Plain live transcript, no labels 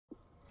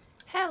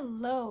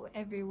Hello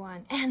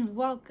everyone and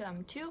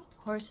welcome to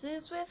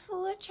Horses with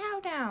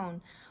Hulachowdown,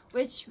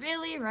 which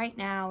really right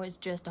now is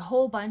just a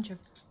whole bunch of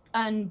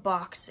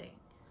unboxing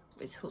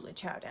with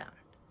Hulachowdown.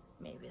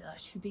 Maybe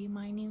that should be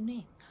my new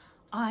name.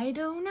 I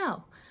don't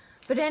know.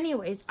 But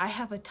anyways, I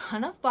have a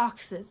ton of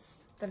boxes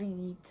that I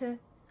need to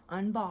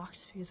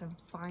unbox because I'm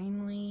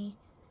finally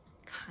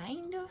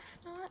kind of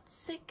not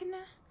sick now.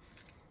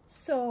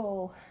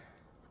 So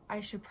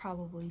I should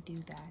probably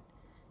do that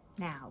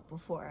now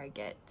before I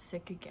get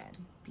sick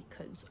again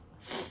because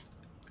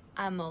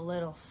I'm a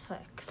little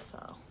sick,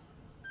 so.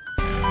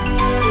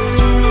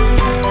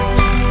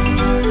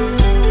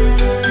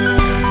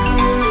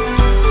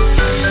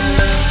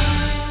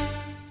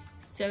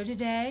 So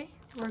today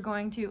we're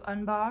going to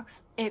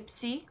unbox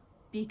Ipsy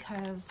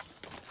because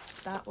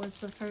that was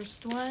the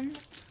first one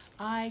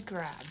I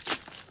grabbed.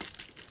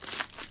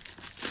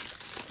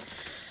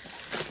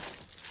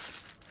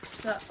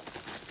 So,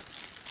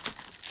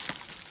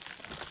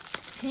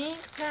 pink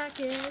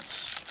package.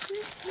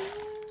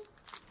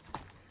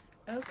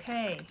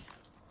 Okay,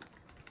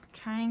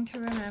 trying to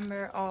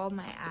remember all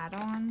my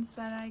add-ons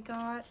that I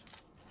got.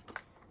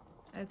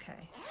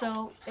 Okay,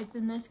 so it's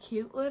in this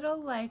cute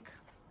little like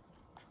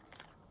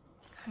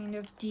kind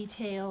of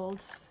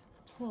detailed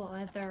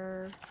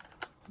leather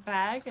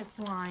bag. It's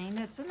lined.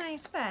 It's a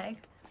nice bag.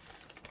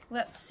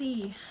 Let's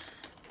see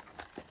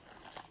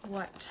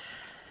what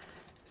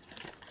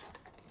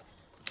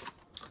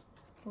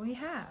we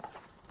have.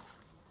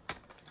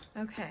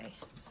 Okay,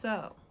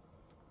 so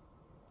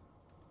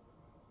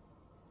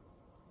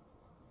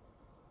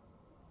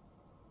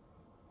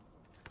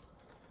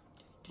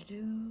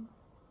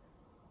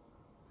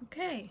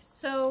okay,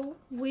 so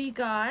we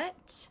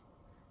got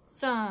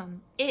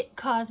some It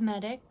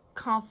Cosmetic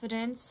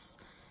Confidence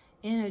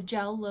in a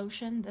gel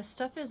lotion. This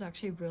stuff is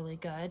actually really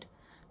good,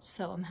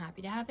 so I'm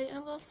happy to have it in a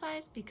little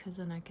size because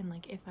then I can,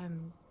 like, if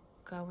I'm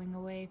going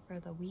away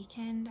for the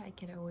weekend, I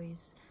could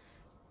always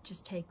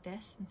just take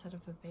this instead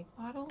of a big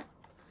bottle.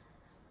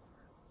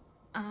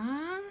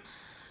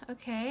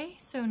 Okay,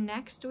 so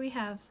next we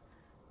have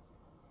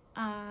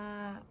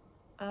I'm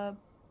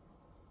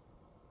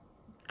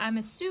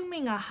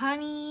assuming a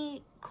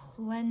honey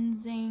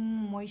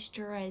cleansing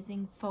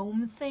moisturizing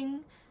foam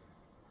thing.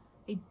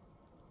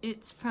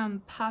 It's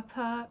from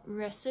Papa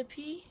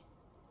Recipe.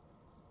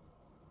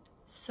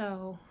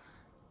 So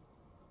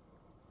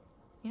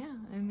yeah,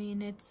 I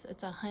mean it's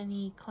a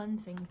honey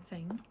cleansing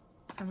thing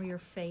for your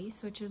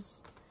face, which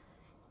is,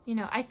 you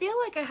know, I feel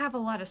like I have a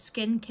lot of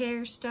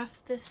skincare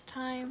stuff this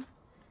time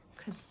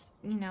because,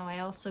 you know, I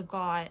also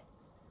got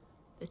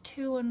the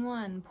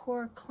 2-in-1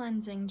 pore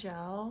cleansing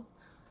gel.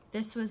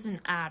 This was an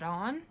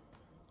add-on.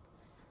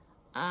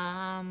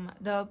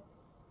 The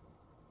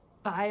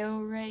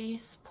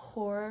BioRace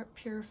pore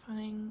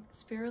purifying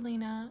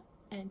spirulina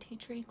and tea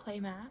tree clay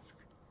mask.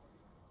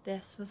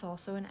 This was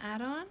also an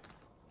add-on.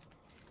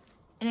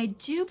 And I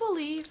do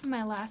believe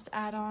my last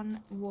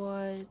add-on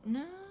was,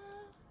 no,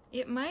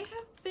 it might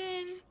have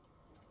been,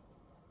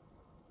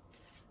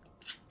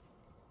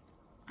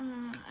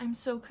 I'm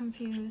so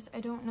confused. I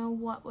don't know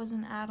what was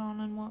an add-on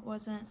and what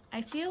wasn't.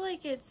 I feel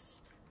like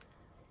it's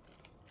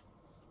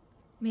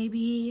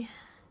maybe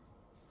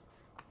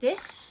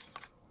this,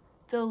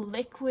 the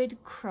liquid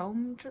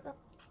chrome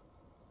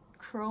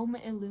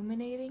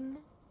illuminating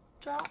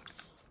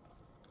drops.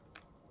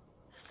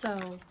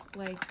 So,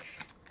 like,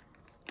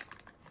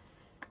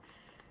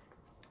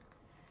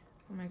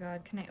 oh my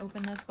god, can I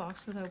open this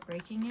box without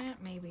breaking it?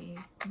 Maybe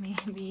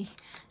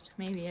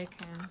I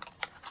can.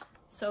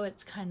 So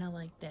it's kind of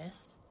like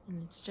this,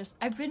 and it's just,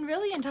 I've been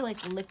really into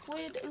like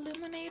liquid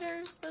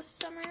illuminators this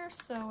summer,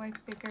 so I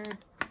figured,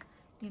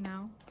 you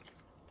know.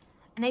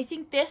 And I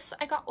think this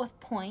I got with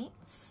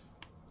points.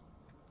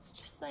 It's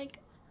just like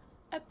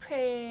a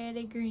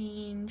pretty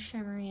green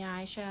shimmery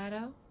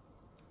eyeshadow.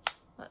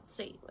 Let's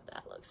see what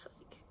that looks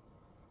like.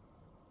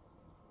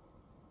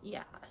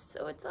 Yeah,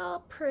 so it's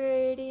all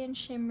pretty and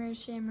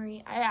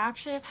shimmery. I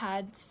actually have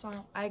had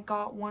some, I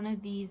got one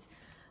of these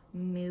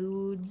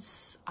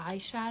moods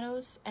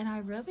eyeshadows and I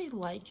really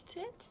liked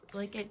it.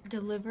 Like, it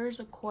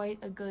delivers quite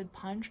a good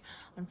punch.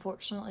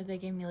 Unfortunately, they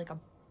gave me like a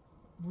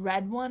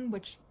red one,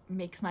 which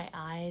makes my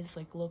eyes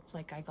like look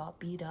like I got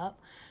beat up.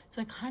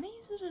 So I kind of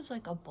use it as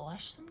like a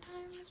blush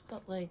sometimes,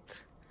 but like,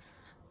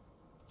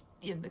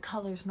 yeah, the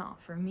color's not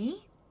for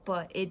me,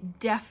 but it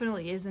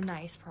definitely is a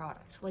nice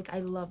product. Like, I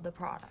love the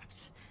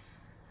product.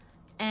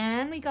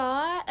 And we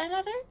got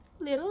another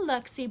little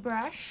Luxie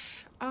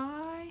brush.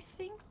 I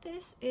think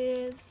this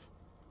is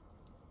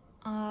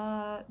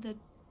the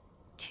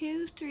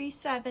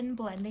 237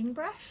 blending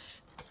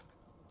brush.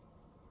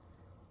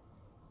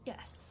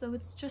 Yes, so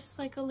it's just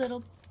like a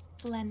little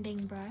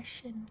blending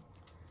brush, and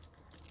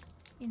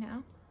you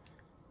know,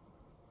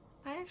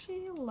 I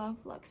actually love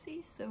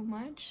Luxie so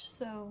much,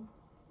 so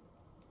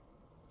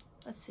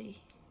let's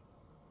see.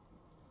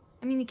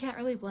 I mean, you can't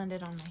really blend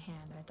it on my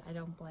hand, I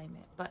don't blame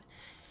it, but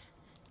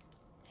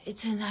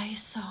it's a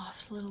nice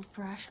soft little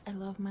brush. I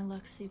love my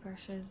Luxie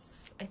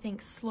brushes. I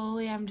think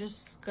slowly I'm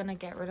just gonna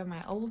get rid of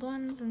my old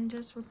ones and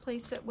just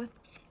replace it with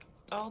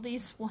all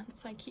these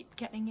ones I keep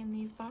getting in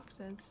these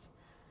boxes.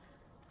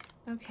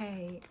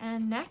 Okay,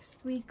 and next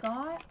we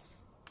got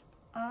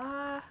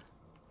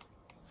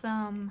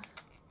some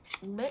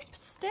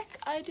lipstick,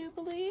 I do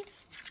believe.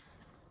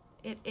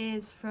 It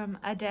is from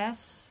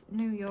Odessa,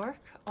 New York,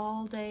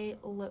 All Day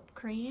Lip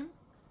Cream.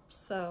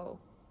 So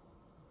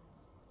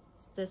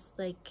it's this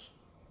like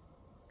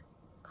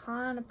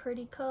kind of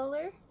pretty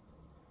color.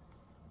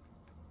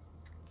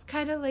 It's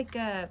kind of like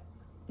a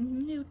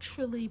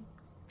neutrally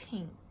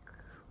pink.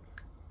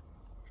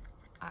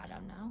 I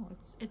don't know.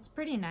 It's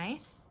pretty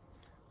nice.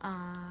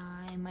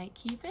 I might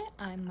keep it.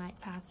 I might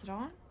pass it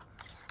on.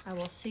 I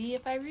will see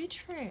if I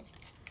reach for it.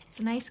 It's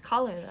a nice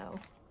color though.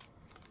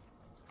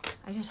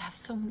 I just have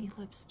so many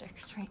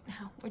lipsticks right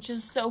now, which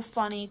is so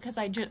funny because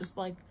I just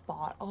like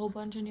bought a whole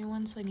bunch of new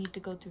ones. So I need to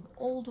go through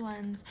the old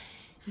ones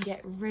and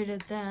get rid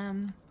of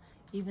them.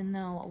 Even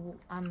though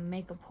I'm a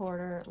makeup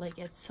hoarder, like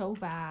it's so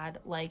bad.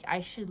 Like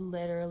I should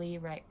literally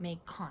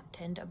make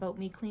content about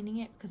me cleaning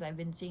it because I've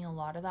been seeing a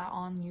lot of that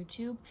on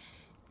YouTube.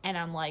 And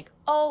I'm like,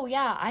 oh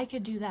yeah, I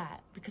could do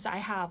that because I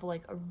have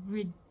like a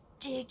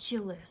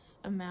ridiculous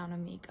amount of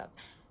makeup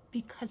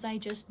because I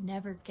just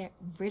never get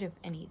rid of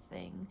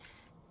anything.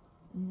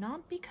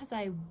 Not because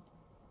I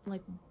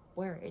like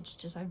wear it, it's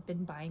just I've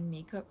been buying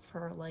makeup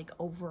for like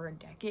over a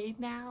decade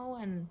now,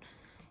 and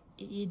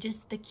you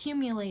just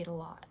accumulate a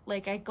lot.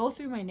 Like I go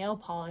through my nail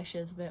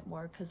polishes a bit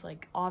more because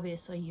like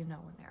obviously you know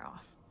when they're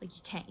off, like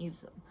you can't use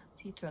them,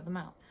 so you throw them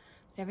out.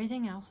 But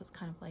everything else is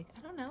kind of like,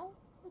 I don't know,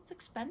 it's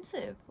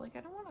expensive, like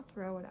I don't want to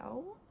throw it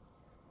out.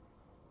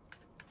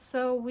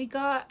 So we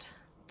got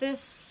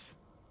this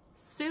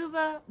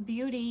Suva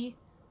Beauty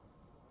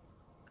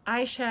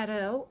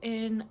eyeshadow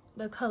in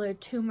the color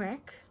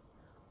Turmeric.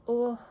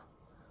 Oh,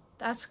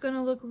 that's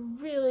gonna look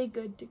really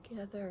good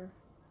together,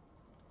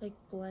 like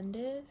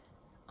blended.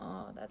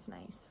 Oh, that's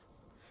nice.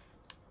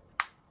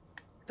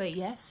 But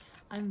yes,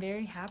 I'm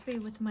very happy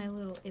with my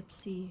little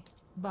Ipsy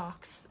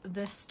box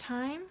this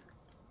time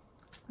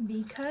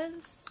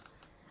because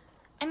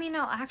I mean,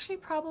 I'll actually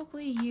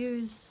probably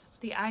use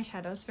the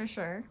eyeshadows for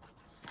sure.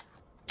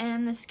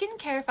 And the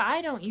skincare, if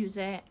I don't use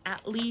it,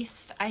 at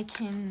least I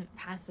can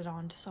pass it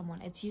on to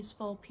someone. It's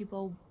useful,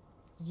 people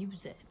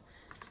use it.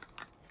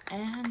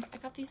 And I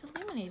got these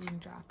illuminating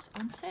drops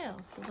on sale,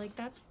 so like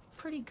that's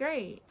pretty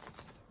great,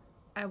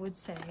 I would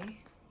say,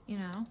 you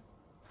know.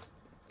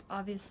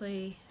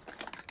 Obviously,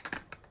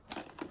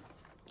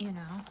 you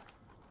know.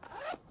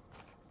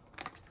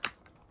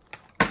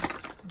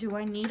 Do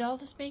I need all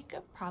this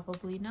makeup?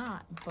 Probably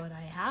not, but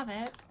I have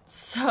it,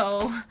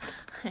 so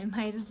I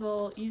might as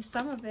well use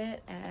some of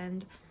it,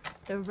 and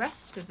the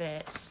rest of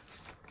it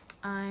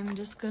I'm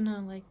just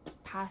gonna like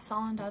pass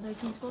on to other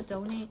people,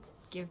 donate,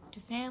 give to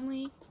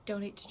family,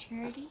 donate to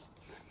charity.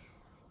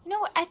 You know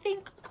what, I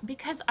think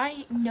because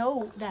I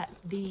know that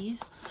these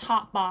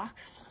top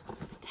box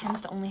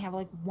tends to only have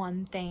like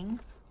one thing,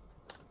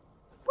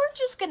 we're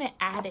just gonna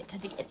add it to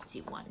the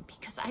Ipsy one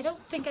because I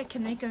don't think I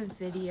can make a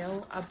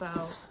video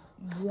about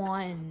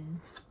one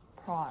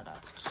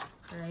product,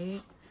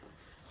 right?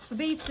 So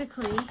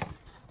basically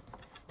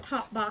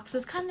top box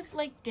is kind of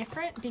like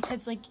different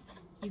because like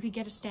you could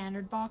get a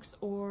standard box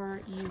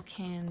or you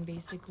can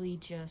basically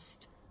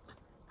just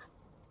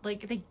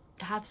like they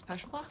have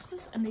special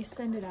boxes and they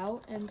send it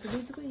out, and so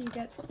basically you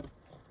get,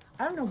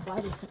 I don't know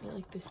why they sent me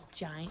like this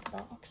giant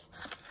box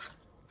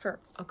for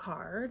a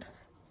card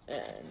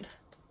and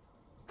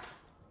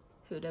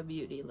Huda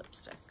Beauty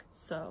lipstick.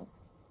 So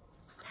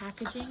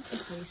packaging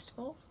is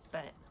wasteful,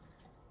 but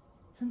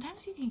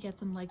sometimes you can get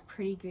some like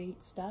pretty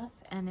great stuff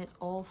and it's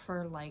all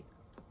for like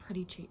a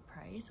pretty cheap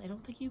price. I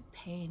don't think you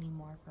pay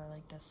anymore for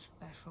like the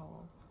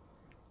special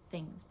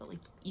things, but like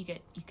you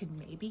could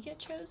maybe get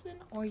chosen,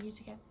 or you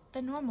to get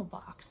the normal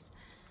box,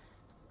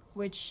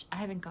 which I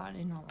haven't gotten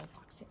a normal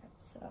box yet,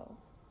 so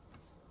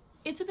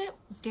it's a bit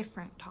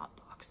different top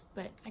box,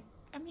 but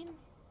I mean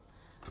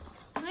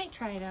I might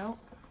try it out.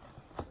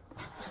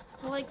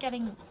 I like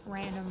getting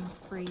random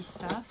free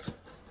stuff,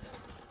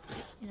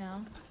 you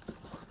know.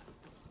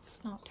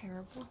 It's not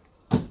terrible.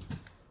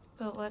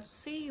 But let's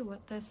see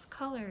what this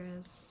color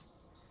is.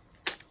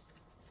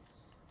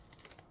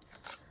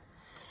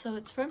 So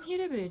it's from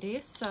Huda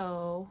Beauty,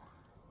 so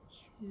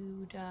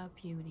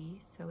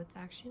it's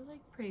actually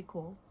like pretty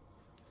cool.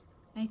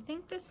 I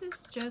think this is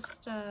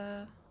just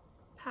a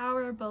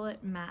Power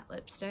Bullet matte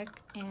lipstick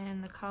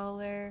in the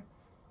color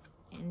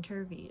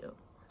Interview.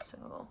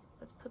 So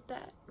let's put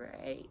that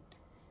right.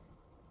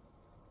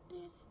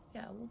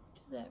 Yeah, we'll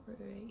do that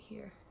right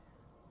here.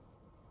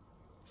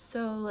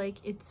 So like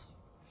it's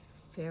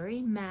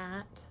very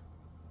matte,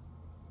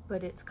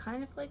 but it's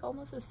kind of like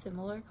almost a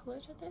similar color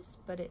to this,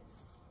 but it's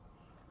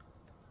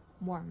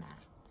more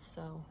matte.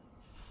 So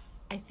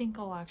I think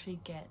I'll actually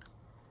get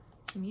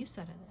some use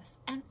out of this.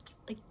 And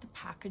like the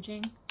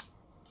packaging,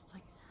 it's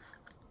like,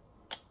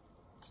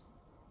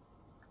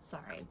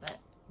 sorry, but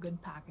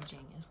good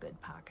packaging is good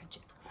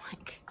packaging.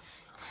 Like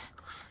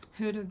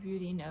Huda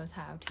Beauty knows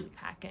how to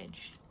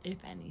package, if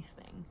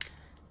anything.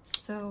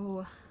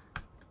 So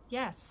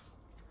yes,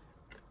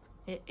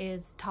 it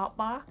is top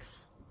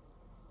box.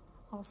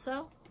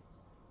 also.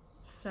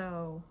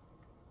 So,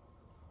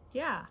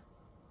 yeah.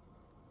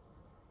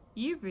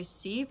 You've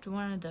received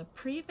one of the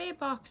privé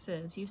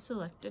boxes you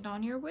selected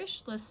on your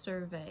wish list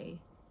survey.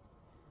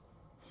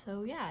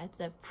 So yeah, it's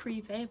a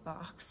privé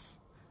box.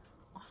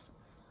 Awesome.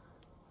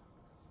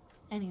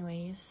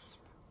 Anyways,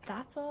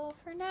 that's all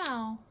for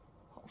now.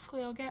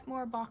 Hopefully I'll get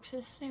more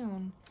boxes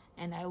soon,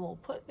 and I will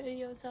put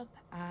videos up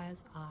as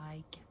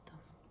I get